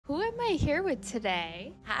am I here with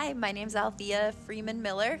today? Hi, my name's Althea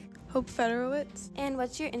Freeman-Miller. Hope Federowicz. And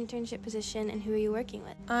what's your internship position and who are you working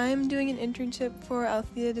with? I'm doing an internship for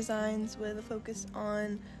Althea Designs with a focus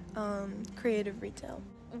on creative retail.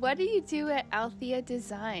 What do you do at Althea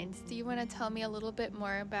Designs? Do you want to tell me a little bit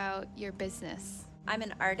more about your business? I'm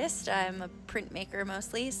an artist. I'm a printmaker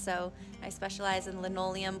mostly, so I specialize in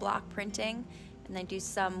linoleum block printing, and I do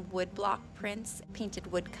some wood block prints, painted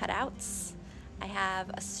wood cutouts. I have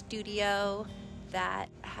a studio that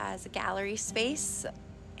has a gallery space,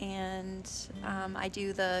 and I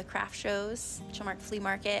do the craft shows, Chilmark Flea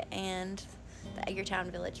Market, and the Edgartown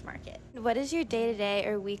Village Market. What is your day-to-day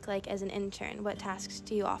or week like as an intern? What tasks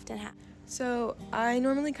do you often have? So I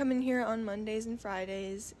normally come in here on Mondays and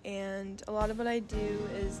Fridays, and a lot of what I do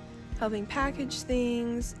is helping package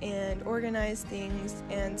things and organize things,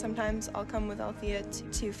 and sometimes I'll come with Althea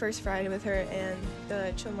to First Friday with her and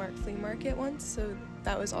the Chilmark Flea Market once, so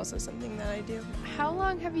that was also something that I do. How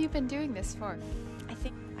long have you been doing this for? I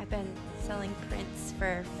think I've been selling prints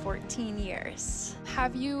for 14 years.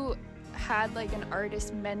 Have you had like an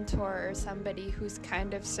artist mentor or somebody who's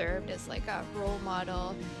kind of served as like a role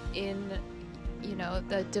model in, you know,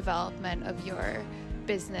 the development of your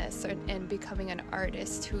business and becoming an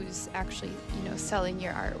artist who's actually, you know, selling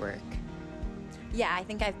your artwork? Yeah, I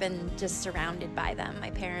think I've been just surrounded by them. My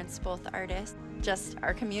parents, both artists, just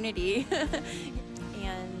our community.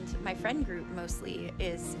 And my friend group mostly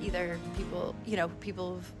is either people, you know,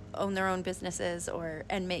 people who own their own businesses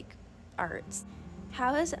and make arts.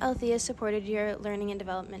 How has Althea supported your learning and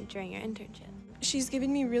development during your internship? She's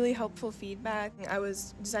given me really helpful feedback. I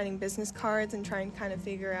was designing business cards and trying to kind of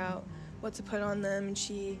figure out what to put on them, and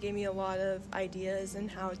she gave me a lot of ideas on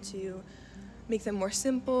how to make them more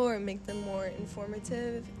simple or make them more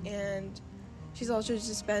informative, and she's also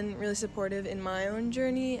just been really supportive in my own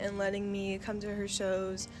journey and letting me come to her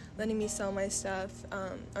shows, letting me sell my stuff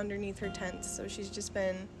underneath her tent, so she's just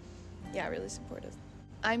been, really supportive.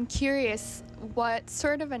 I'm curious, what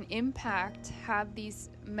sort of an impact have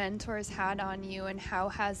these mentors had on you, and how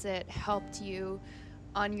has it helped you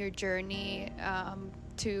on your journey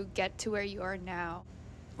to get to where you are now?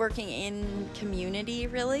 Working in community,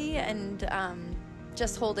 really, and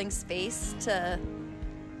just holding space to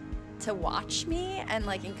watch me and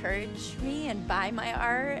like encourage me and buy my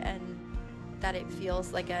art, and that it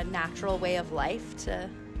feels like a natural way of life to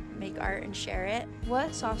make art and share it.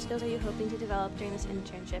 What soft skills are you hoping to develop during this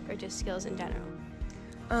internship, or just skills in general?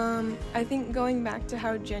 I think going back to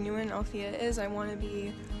how genuine Althea is, I want to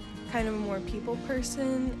be kind of a more people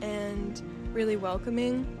person and really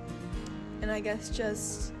welcoming, and I guess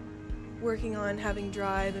just working on having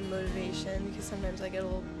drive and motivation, because sometimes I get a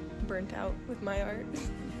little burnt out with my art.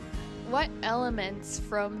 What elements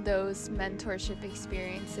from those mentorship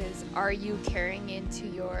experiences are you carrying into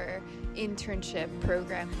your internship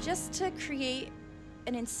program? Just to create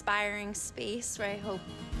an inspiring space where I hope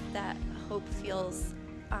that Hope feels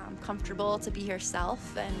comfortable to be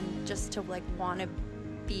herself and just to like want to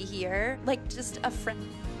be here, like just a friend.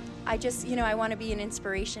 I just, I want to be an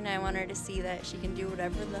inspiration. I want her to see that she can do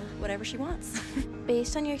whatever she wants.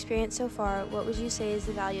 Based on your experience so far, what would you say is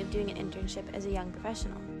the value of doing an internship as a young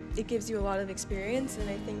professional? It gives you a lot of experience, and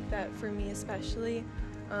I think that for me especially,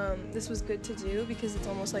 this was good to do because it's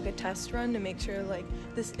almost like a test run to make sure like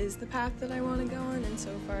this is the path that I want to go on, and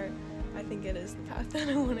so far I think it is the path that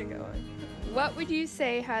I want to go on. What would you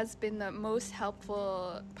say has been the most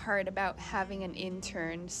helpful part about having an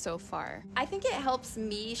intern so far? I think it helps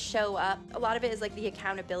me show up. A lot of it is like the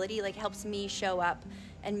accountability, like helps me show up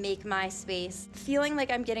and make my space. Feeling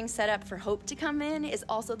like I'm getting set up for Hope to come in is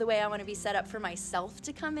also the way I want to be set up for myself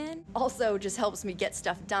to come in. Also just helps me get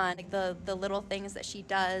stuff done. Like the little things that she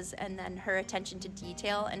does, and then her attention to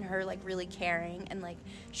detail and her like really caring and like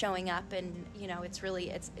showing up, and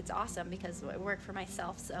it's awesome because I work for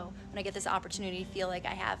myself, so when I get this opportunity to feel like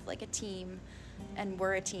I have like a team and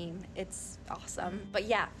we're a team, it's awesome. But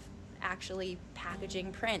yeah, actually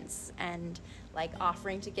packaging prints and like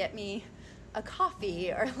offering to get me a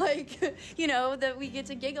coffee, or like, that we get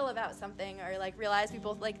to giggle about something, or like realize we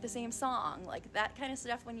both like the same song, like that kind of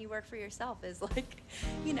stuff when you work for yourself is like,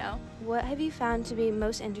 What have you found to be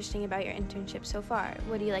most interesting about your internship so far?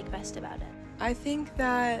 What do you like best about it? I think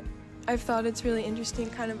that I've thought it's really interesting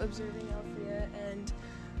kind of observing Althea and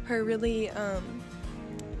her really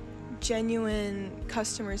genuine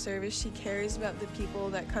customer service. She cares about the people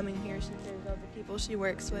that come in here. She cares about the people she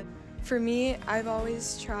works with. For me, I've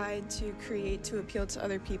always tried to create to appeal to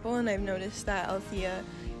other people, and I've noticed that Althea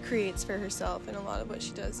creates for herself, and a lot of what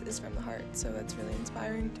she does is from the heart, so that's really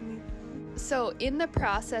inspiring to me. So in the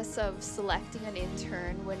process of selecting an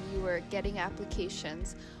intern, when you were getting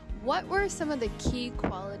applications, What were some of the key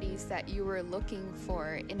qualities that you were looking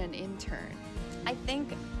for in an intern? I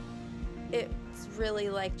think it's really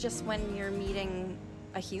like just when you're meeting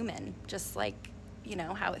a human, just like, you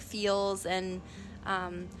know, how it feels and,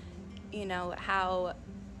 you know, how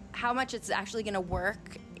much it's actually going to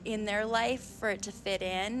work in their life for it to fit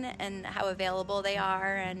in and how available they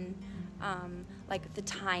are and like the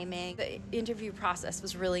timing. The interview process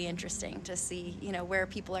was really interesting to see, you know, where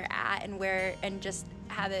people are at and just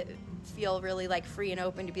have it feel really like free and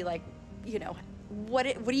open to be like, you know, what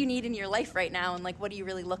do you need in your life right now and like what are you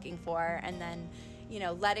really looking for, and then, you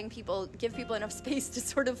know, give people enough space to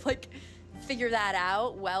sort of like figure that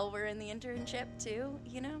out while we're in the internship too,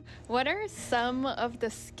 you know? What are some of the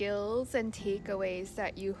skills and takeaways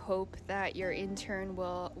that you hope that your intern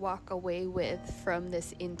will walk away with from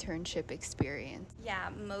this internship experience? Yeah,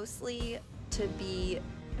 mostly to be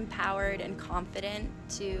empowered and confident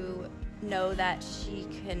to know that she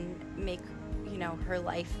can make, you know, her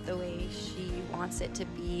life the way she wants it to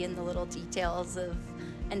be in the little details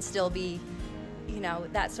and still be, you know,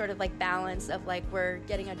 that sort of like balance of like we're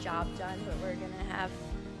getting a job done, but we're gonna have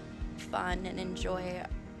fun and enjoy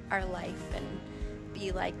our life and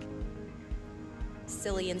be like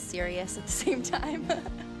silly and serious at the same time.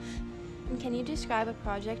 And can you describe a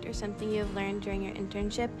project or something you have learned during your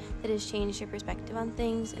internship that has changed your perspective on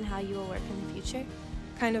things and how you will work in the future?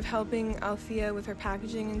 Kind of helping Althea with her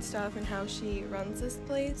packaging and stuff and how she runs this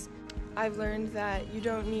place. I've learned that you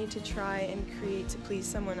don't need to try and create to please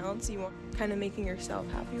someone else. You want kind of making yourself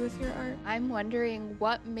happy with your art. I'm wondering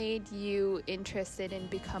what made you interested in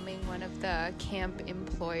becoming one of the camp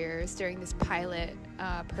employers during this pilot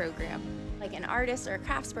program? Like an artist or a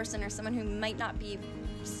craftsperson or someone who might not be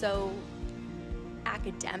so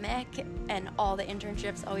academic and all the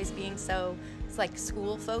internships always being so, it's like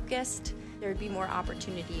school focused, there would be more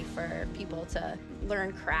opportunity for people to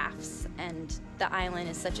learn crafts, and the island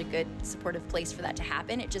is such a good supportive place for that to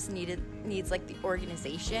happen. It just needs like the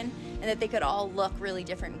organization and that they could all look really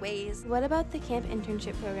different ways. What about the camp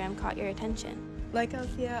internship program caught your attention? Like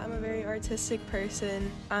Althea, I'm a very artistic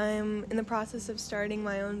person. I'm in the process of starting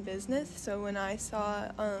my own business, so when I saw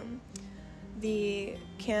the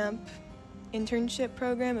camp internship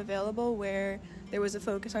program available where there was a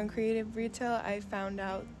focus on creative retail, I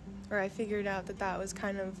figured out that was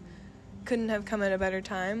couldn't have come at a better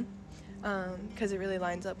time because it really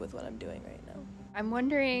lines up with what I'm doing right now. I'm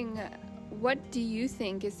wondering, what do you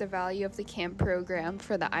think is the value of the camp program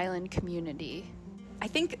for the island community? I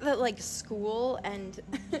think that like school and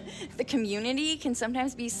the community can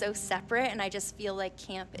sometimes be so separate, and I just feel like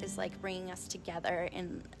camp is like bringing us together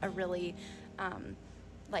in a really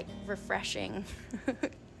like refreshing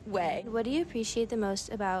way. What do you appreciate the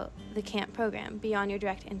most about the camp program beyond your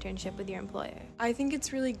direct internship with your employer? I think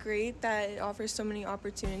it's really great that it offers so many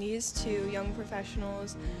opportunities to young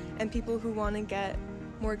professionals and people who want to get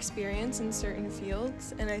more experience in certain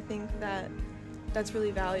fields, and I think that that's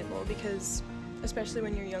really valuable because especially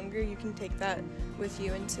when you're younger, you can take that with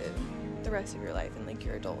you into the rest of your life and like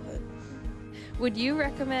your adulthood. Would you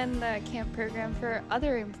recommend the camp program for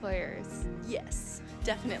other employers? Yes,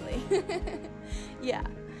 definitely. Yeah.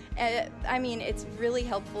 I mean, it's really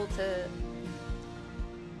helpful to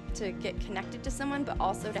get connected to someone, but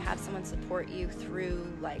also to have someone support you through,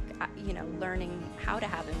 like, you know, learning how to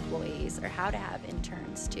have employees or how to have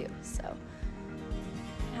interns too. So,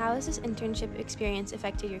 how has this internship experience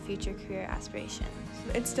affected your future career aspirations?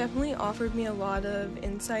 It's definitely offered me a lot of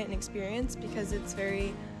insight and experience because it's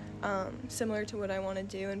very similar to what I want to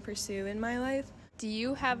do and pursue in my life. Do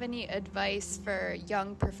you have any advice for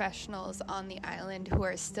young professionals on the island who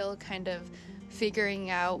are still kind of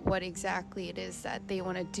figuring out what exactly it is that they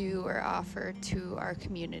want to do or offer to our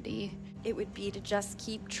community? It would be to just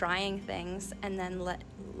keep trying things and then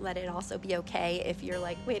let it also be okay if you're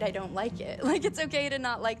like, wait, I don't like it. Like, it's okay to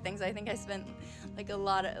not like things. I think I spent like a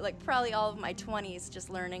lot of, like probably all of my 20s just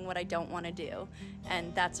learning what I don't want to do,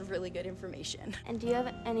 and that's really good information. And do you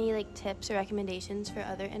have any like tips or recommendations for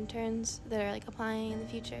other interns that are like applying in the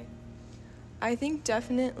future? I think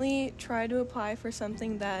definitely try to apply for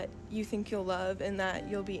something that you think you'll love and that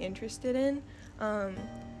you'll be interested in.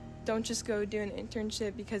 Don't just go do an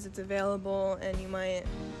internship because it's available and you might,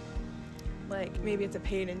 like, maybe it's a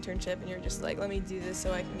paid internship and you're just like, let me do this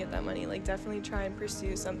so I can get that money. Like, definitely try and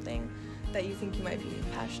pursue something that you think you might be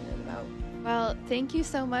passionate about. Well, thank you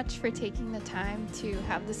so much for taking the time to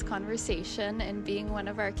have this conversation and being one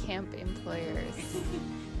of our camp employers.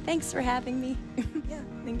 Thanks for having me. Yeah,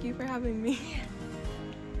 thank you for having me.